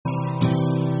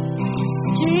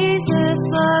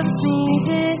loves me,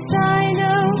 this I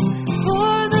know,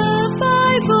 for the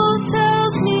Bible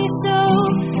tells me so.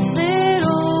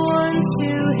 Little ones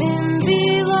to him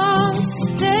belong.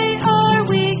 They are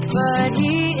weak, but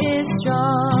he is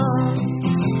strong.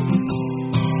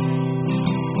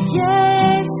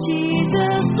 Yes,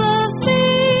 Jesus loves me.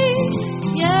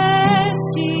 Yes,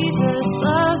 Jesus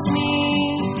loves me.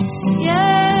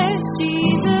 Yes,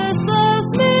 Jesus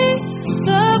loves me.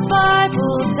 The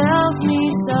Bible tells me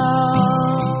so.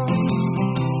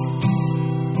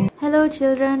 Hello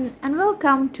children, and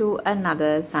welcome to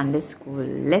another Sunday school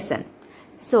lesson.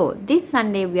 So this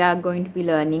Sunday we are going to be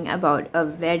learning about a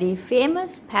very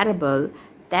famous parable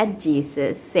that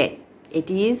Jesus said. It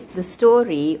is the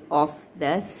story of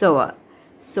the sower.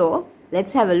 So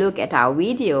let's have a look at our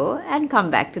video and come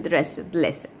back to the rest of the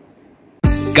lesson.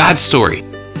 God's story,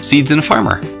 seeds and a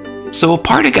farmer. So a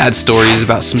part of God's story is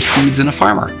about some seeds and a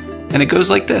farmer, and it goes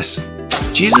like this.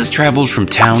 Jesus traveled from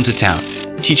town to town,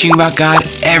 teaching about God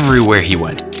everywhere he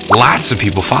went. Lots of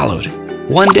people followed.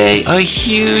 One day, a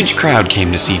huge crowd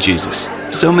came to see Jesus.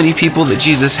 So many people that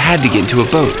Jesus had to get into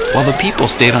a boat while the people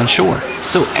stayed on shore,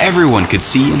 so everyone could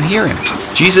see and hear him.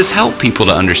 Jesus helped people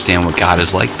to understand what God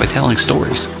is like by telling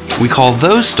stories. We call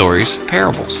those stories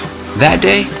parables. That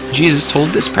day, Jesus told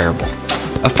this parable.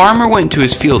 A farmer went to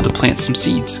his field to plant some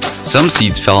seeds. Some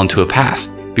seeds fell into a path.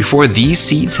 Before these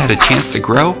seeds had a chance to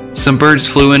grow, some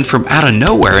birds flew in from out of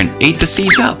nowhere and ate the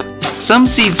seeds up. Some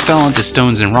seeds fell into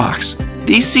stones and rocks.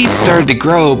 These seeds started to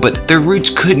grow, but their roots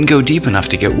couldn't go deep enough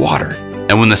to get water.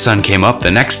 And when the sun came up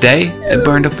the next day, it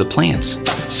burned up the plants.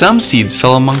 Some seeds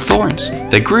fell among thorns.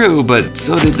 They grew, but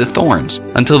so did the thorns,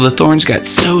 until the thorns got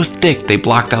so thick they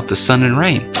blocked out the sun and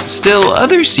rain. Still,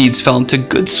 other seeds fell into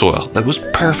good soil that was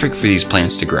perfect for these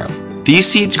plants to grow. These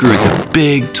seeds grew into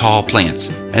big, tall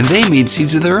plants, and they made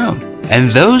seeds of their own.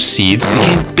 And those seeds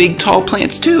became big, tall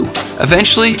plants too.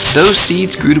 Eventually, those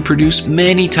seeds grew to produce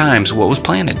many times what was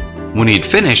planted. When he had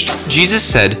finished, Jesus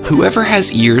said, "Whoever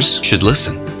has ears should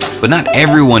listen." But not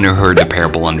everyone who heard the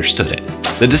parable understood it.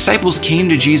 The disciples came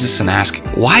to Jesus and asked,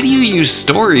 "Why do you use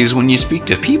stories when you speak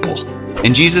to people?"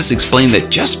 And Jesus explained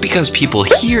that just because people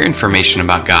hear information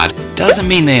about God doesn't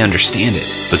mean they understand it.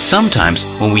 But sometimes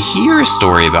when we hear a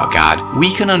story about God, we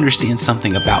can understand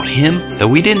something about him that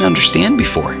we didn't understand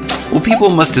before. Well, people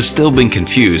must have still been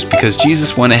confused because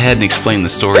Jesus went ahead and explained the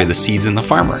story of the seeds and the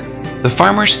farmer. The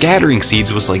farmer scattering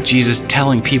seeds was like Jesus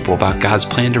telling people about God's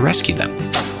plan to rescue them.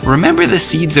 Remember the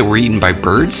seeds that were eaten by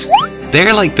birds?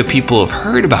 They're like the people who have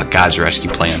heard about God's rescue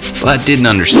plan, but didn't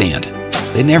understand.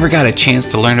 They never got a chance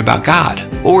to learn about God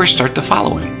or start to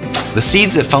follow him. The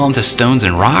seeds that fell into stones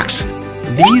and rocks,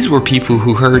 these were people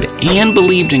who heard and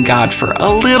believed in God for a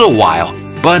little while,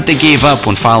 but they gave up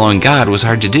when following God was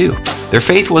hard to do. Their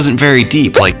faith wasn't very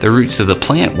deep, like the roots of the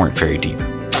plant weren't very deep.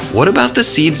 What about the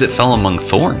seeds that fell among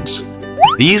thorns?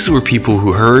 These were people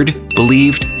who heard,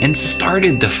 believed, and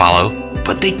started to follow,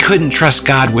 but they couldn't trust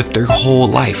God with their whole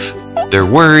life. Their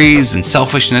worries and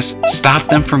selfishness stopped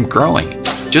them from growing,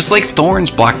 just like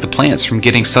thorns block the plants from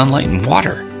getting sunlight and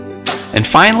water. And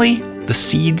finally, the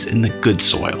seeds in the good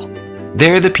soil.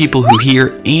 They're the people who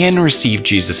hear and receive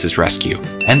Jesus' rescue,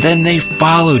 and then they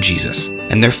follow Jesus,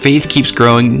 and their faith keeps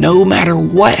growing no matter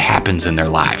what happens in their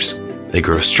lives. They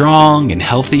grow strong and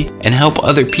healthy and help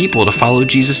other people to follow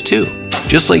Jesus too,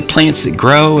 just like plants that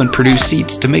grow and produce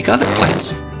seeds to make other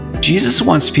plants. Jesus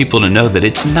wants people to know that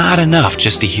it's not enough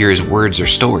just to hear his words or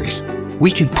stories. We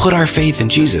can put our faith in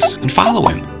Jesus and follow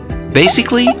him.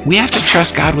 Basically, we have to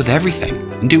trust God with everything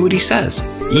and do what he says,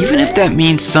 even if that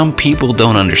means some people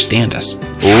don't understand us,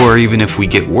 or even if we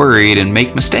get worried and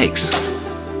make mistakes.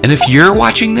 And if you're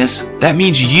watching this, that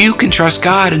means you can trust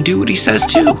God and do what he says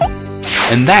too.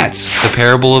 And that's the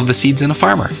parable of the seeds and a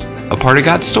farmer, a part of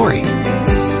God's story.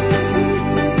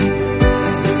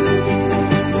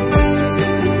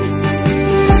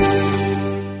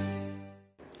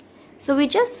 So we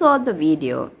just saw the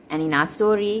video, and in our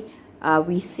story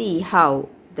we see how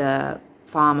the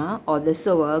farmer or the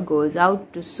sower goes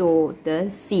out to sow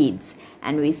the seeds,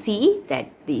 and we see that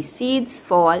the seeds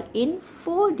fall in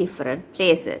 4 different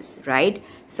places, right?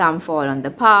 Some fall on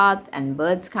the path and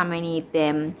birds come and eat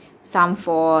them. Some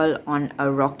fall on a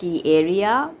rocky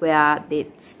area where they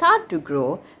start to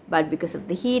grow, but because of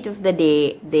the heat of the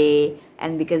day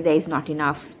and because there is not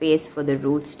enough space for the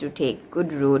roots to take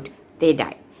good root, they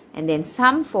die. And then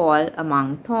some fall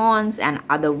among thorns and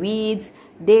other weeds.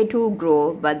 They too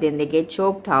grow, but then they get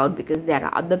choked out because there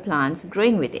are other plants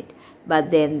growing with it.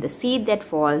 But then the seed that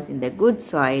falls in the good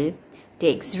soil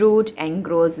takes root and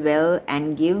grows well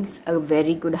and gives a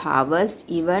very good harvest,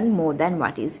 even more than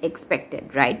what is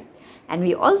expected, right? And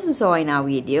we also saw in our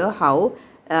video how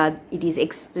it is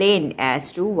explained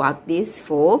as to what these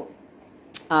four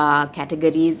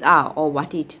categories are or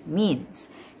what it means.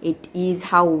 It is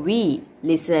how we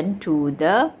listen to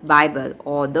the Bible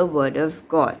or the Word of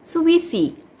God. So we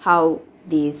see how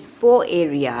these four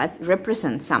areas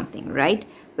represent something, right?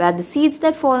 Where the seeds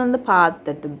that fall on the path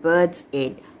that the birds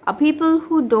ate are people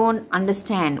who don't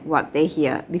understand what they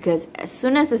hear, because as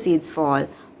soon as the seeds fall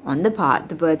on the path,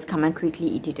 the birds come and quickly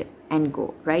eat it and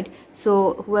go, right?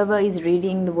 So whoever is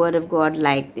reading the Word of God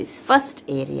like this first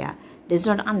area does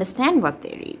not understand what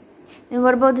they read. Then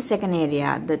what about the second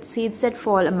area, the seeds that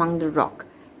fall among the rock?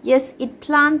 Yes, it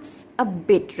plants a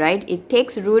bit, right? It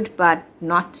takes root but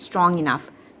not strong enough.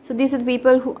 So these are the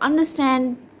people who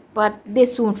understand, but they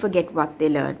soon forget what they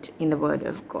learned in the Word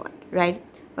of God, right?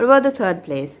 What about the third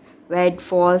place, where it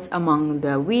falls among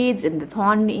the weeds and the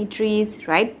thorny trees,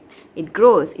 right? It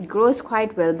grows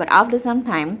quite well, but after some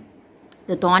time,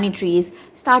 the thorny trees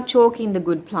start choking the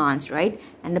good plants, right?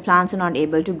 And the plants are not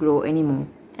able to grow anymore.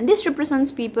 And this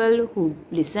represents people who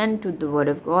listen to the Word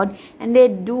of God and they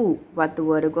do what the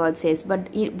Word of God says.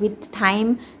 But with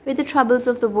time, with the troubles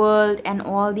of the world and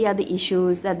all the other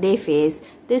issues that they face,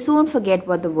 they soon forget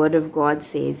what the Word of God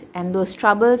says. And those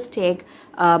troubles take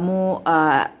a more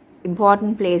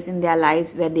important place in their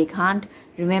lives, where they can't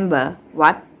remember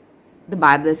what the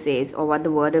Bible says or what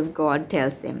the Word of God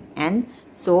tells them. And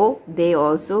so they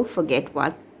also forget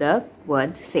what the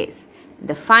Word says.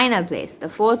 The final place, the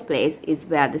fourth place, is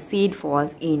where the seed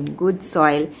falls in good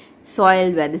soil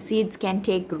where the seeds can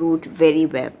take root very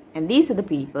well. And these are the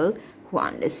people who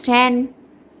understand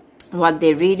what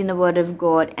they read in the Word of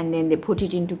God, and then they put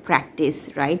it into practice,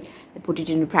 right? They put it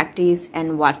into practice,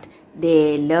 and what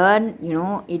they learn,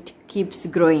 it keeps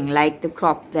growing like the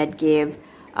crop that gave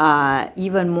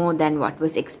even more than what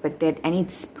was expected, and it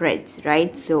spreads,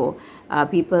 right? So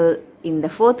people in the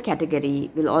fourth category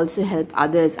will also help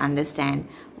others understand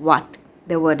what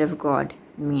the Word of God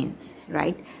means,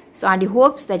 right? So Auntie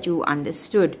hopes that you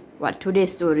understood what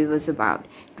today's story was about.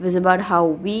 It was about how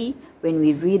we, when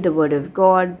we read the Word of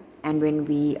God and when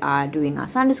we are doing our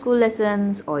Sunday school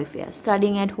lessons, or if we are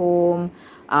studying at home,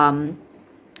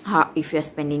 if you're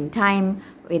spending time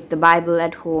with the Bible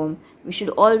at home, we should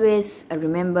always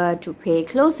remember to pay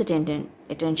close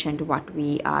attention to what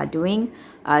we are doing,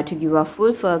 to give our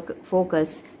full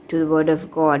focus to the Word of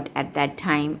God at that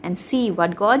time, and see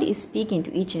what God is speaking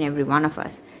to each and every one of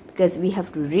us, because we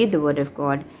have to read the Word of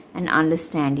God and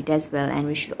understand it as well. And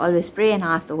we should always pray and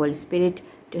ask the Holy Spirit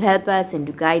to help us and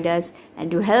to guide us and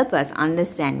to help us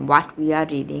understand what we are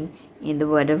reading in the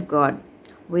Word of God.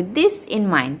 With this in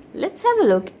mind, let's have a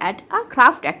look at our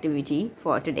craft activity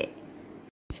for today.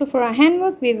 So for our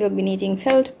handwork, we will be needing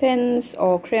felt pens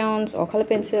or crayons or color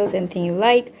pencils, anything you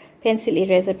like, pencil,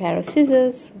 eraser, pair of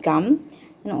scissors, gum,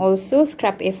 and also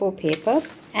scrap A4 paper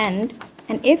and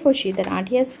an A4 sheet that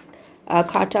Auntie has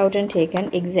cut out and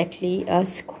taken exactly a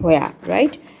square,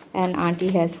 right? And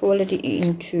Auntie has folded it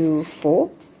into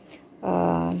 4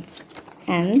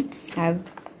 and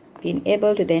have been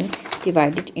able to then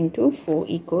divide it into 4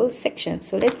 equal sections.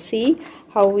 So let's see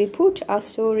how we put our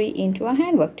story into our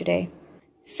handwork today.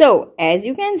 So as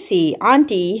you can see,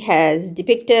 Auntie has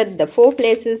depicted the 4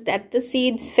 places that the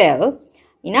seeds fell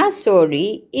in our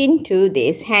story into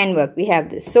this handwork. We have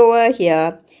the sower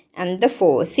here and the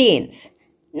 4 scenes.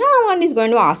 Now Auntie is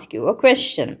going to ask you a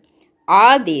question.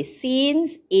 Are these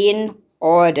scenes in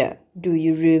order? Do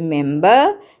you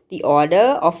remember the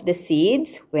order of the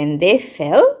seeds when they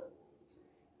fell?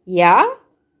 Yeah?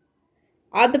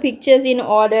 Are the pictures in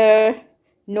order?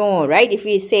 No, right? If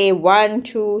we say 1,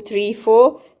 2, 3,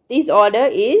 4, this order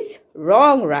is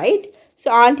wrong, right?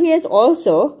 So Auntie has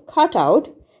also cut out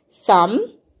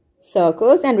some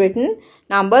circles and written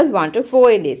numbers 1 to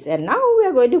 4 in this. And now we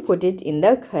are going to put it in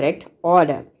the correct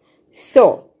order.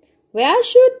 So, where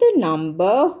should the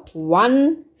number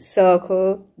 1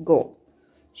 circle go?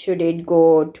 Should it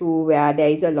go to where there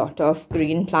is a lot of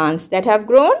green plants that have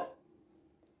grown?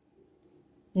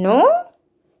 No?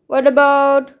 What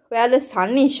about where the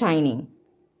sun is shining?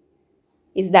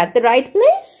 Is that the right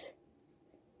place?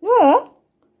 No.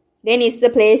 Then is the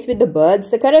place with the birds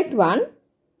the correct one?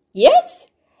 Yes?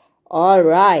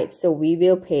 Alright, so we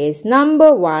will place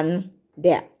number 1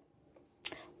 there.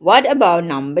 What about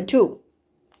number 2?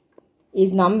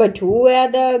 Is number 2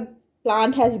 where the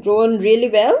plant has grown really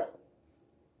well?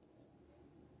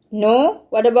 No?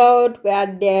 What about where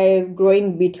they're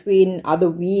growing between other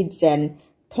weeds and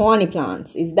thorny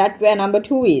plants? Is that where number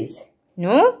 2 is?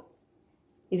 No?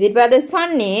 Is it where the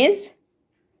sun is?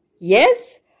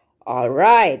 Yes?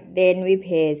 Alright, then we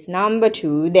place number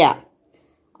 2 there.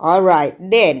 Alright,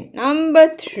 then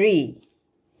number 3.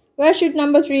 Where should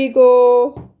number 3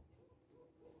 go?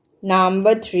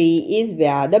 Number 3 is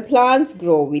where the plants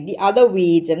grow with the other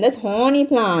weeds and the thorny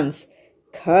plants.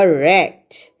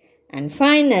 Correct. And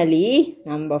finally,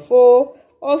 number 4,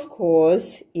 of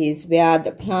course, is where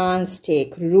the plants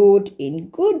take root in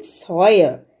good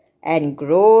soil and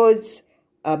grows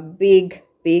a big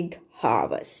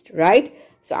harvest, right?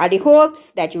 So Auntie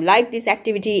hopes that you like this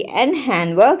activity and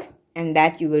handwork and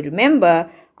that you will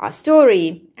remember our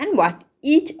story and what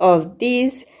each of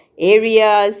these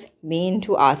areas mean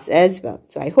to us as well.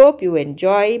 So I hope you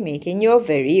enjoy making your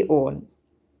very own.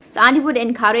 So Auntie would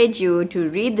encourage you to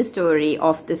read the story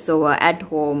of the sower at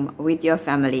home with your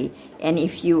family. And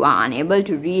if you are unable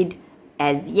to read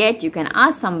as yet, you can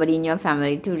ask somebody in your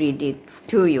family to read it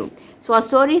to you. So our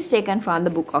story is taken from the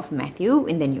book of Matthew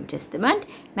in the New Testament.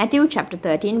 Matthew chapter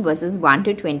 13 verses 1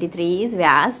 to 23 is where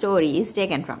our story is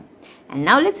taken from. And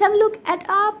now let's have a look at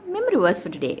our memory verse for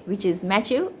today, which is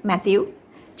Matthew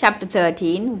chapter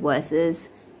 13 verses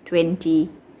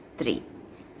 23.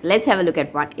 So let's have a look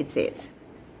at what it says.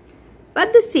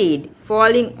 But the seed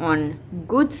falling on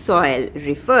good soil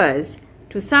refers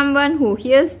to someone who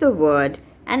hears the word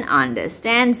and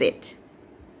understands it.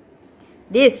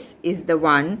 This is the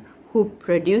one who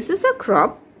produces a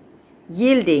crop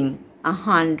yielding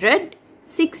 100,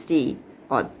 60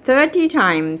 or 30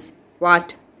 times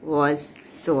what was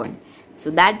sown. So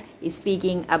that is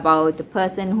speaking about the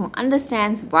person who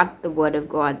understands what the word of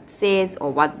God says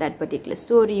or what that particular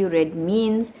story you read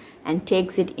means and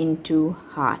takes it into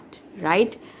heart,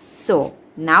 right? So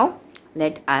now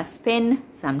let us spend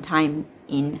some time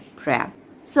in prayer.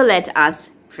 So let us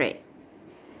pray.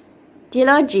 Dear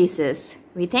Lord Jesus,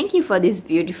 we thank you for this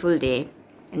beautiful day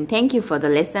and thank you for the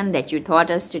lesson that you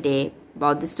taught us today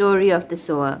about the story of the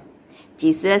sower.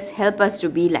 Jesus, help us to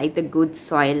be like the good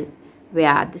soil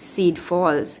where the seed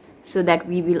falls so that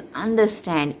we will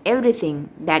understand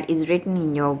everything that is written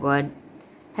in your word.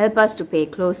 Help us to pay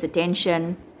close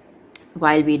attention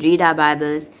while we read our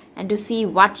Bibles and to see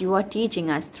what you are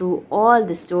teaching us through all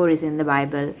the stories in the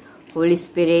Bible. Holy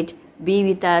Spirit, be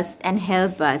with us and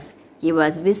help us. Give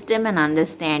us wisdom and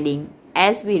understanding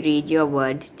as we read your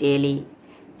word daily.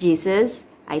 Jesus,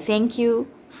 I thank you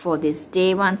for this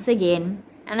day once again,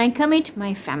 and I commit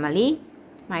my family,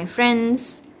 my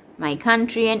friends, my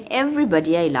country and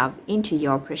everybody I love into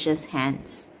your precious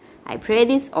hands. I pray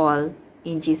this all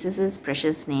in Jesus'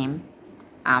 precious name.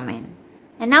 Amen.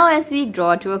 And now as we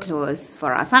draw to a close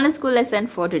for our Sunday school lesson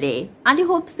for today, Auntie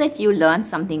hopes that you learned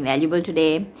something valuable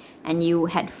today and you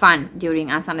had fun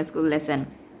during our Sunday school lesson.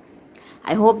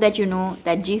 I hope that you know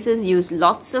that Jesus used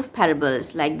lots of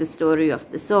parables like the story of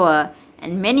the sower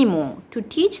and many more to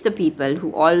teach the people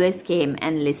who always came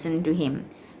and listened to him.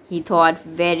 He taught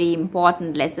very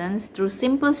important lessons through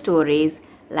simple stories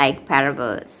like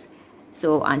parables.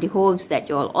 So Auntie hopes that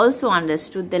you all also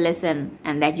understood the lesson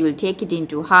and that you will take it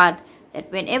into heart,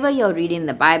 that whenever you're reading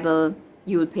the Bible,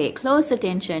 you will pay close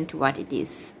attention to what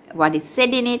is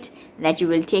said in it, that you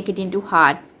will take it into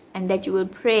heart and that you will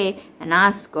pray and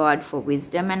ask God for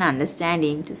wisdom and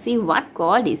understanding to see what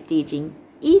God is teaching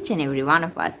each and every one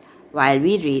of us while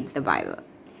we read the Bible.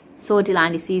 So till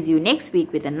Auntie sees you next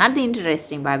week with another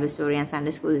interesting Bible story and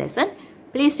Sunday school lesson,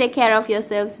 please take care of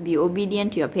yourselves, be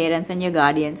obedient to your parents and your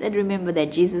guardians, and remember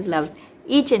that Jesus loves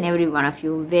each and every one of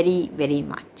you very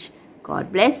much.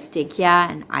 God bless, take care,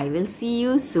 and I will see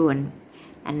you soon.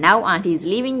 And now Auntie is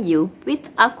leaving you with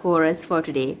our chorus for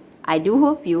today. I do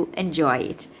hope you enjoy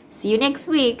it. See you next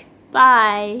week.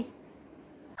 Bye.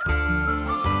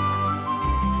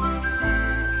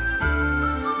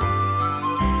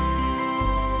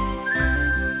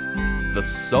 The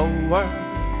sower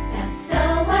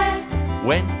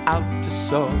went out to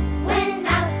sow,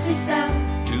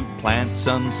 to plant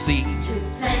some seeds,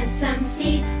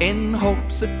 in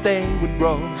hopes that they would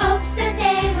grow.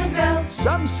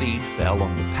 Some seed fell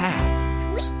on the path.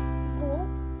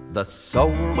 The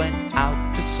sower went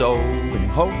out to sow in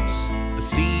hopes the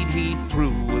seed he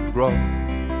threw would grow.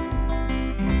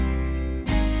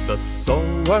 The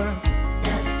sower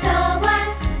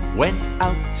went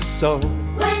out to sow,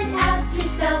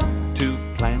 to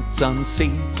plant some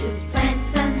seeds,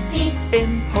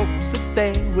 in hopes that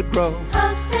they would grow.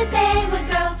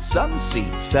 Some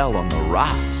seed fell on the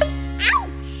rocks.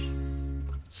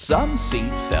 Some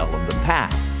seed fell on the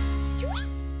path.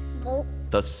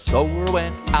 The sower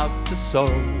went out to sow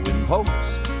in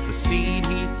hopes the seed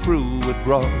he threw would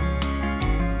grow.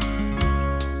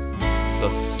 The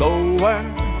sower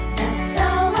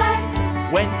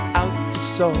went out to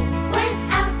sow,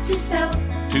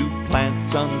 to plant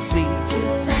some seeds,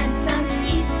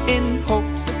 in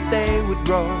hopes that they would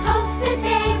grow. that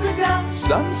they would grow.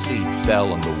 Some seed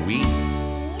fell on the weed.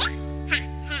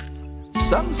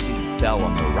 Some seed fell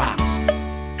on the rocks.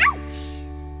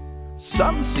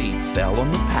 Some seed fell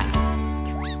on the path.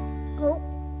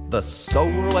 The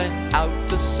sower went out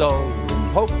to sow in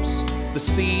hopes the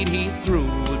seed he threw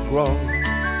would grow.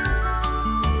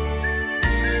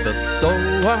 The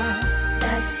sower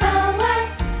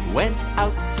went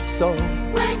out to sow,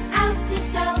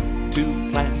 to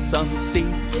plant some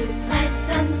seeds,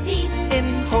 in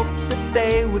hopes that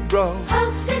they would grow.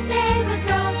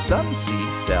 Some seed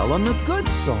fell on the good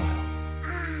soil.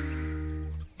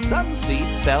 Some seed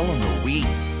fell on the weeds.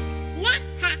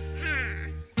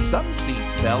 Some seed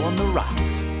fell on the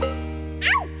rocks.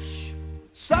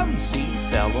 Some seed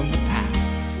fell on the path.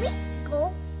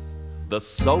 The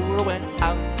sower went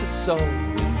out to sow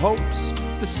in hopes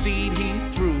the seed he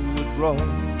threw would grow.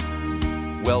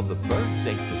 Well, the birds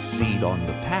ate the seed on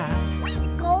the path,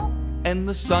 and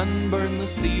the sun burned the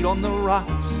seed on the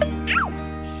rocks.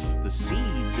 The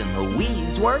seeds in the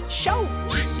weeds were choked,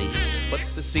 you see, but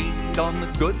the seed on the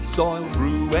good soil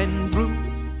grew and grew.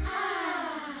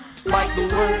 Like the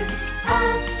word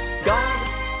of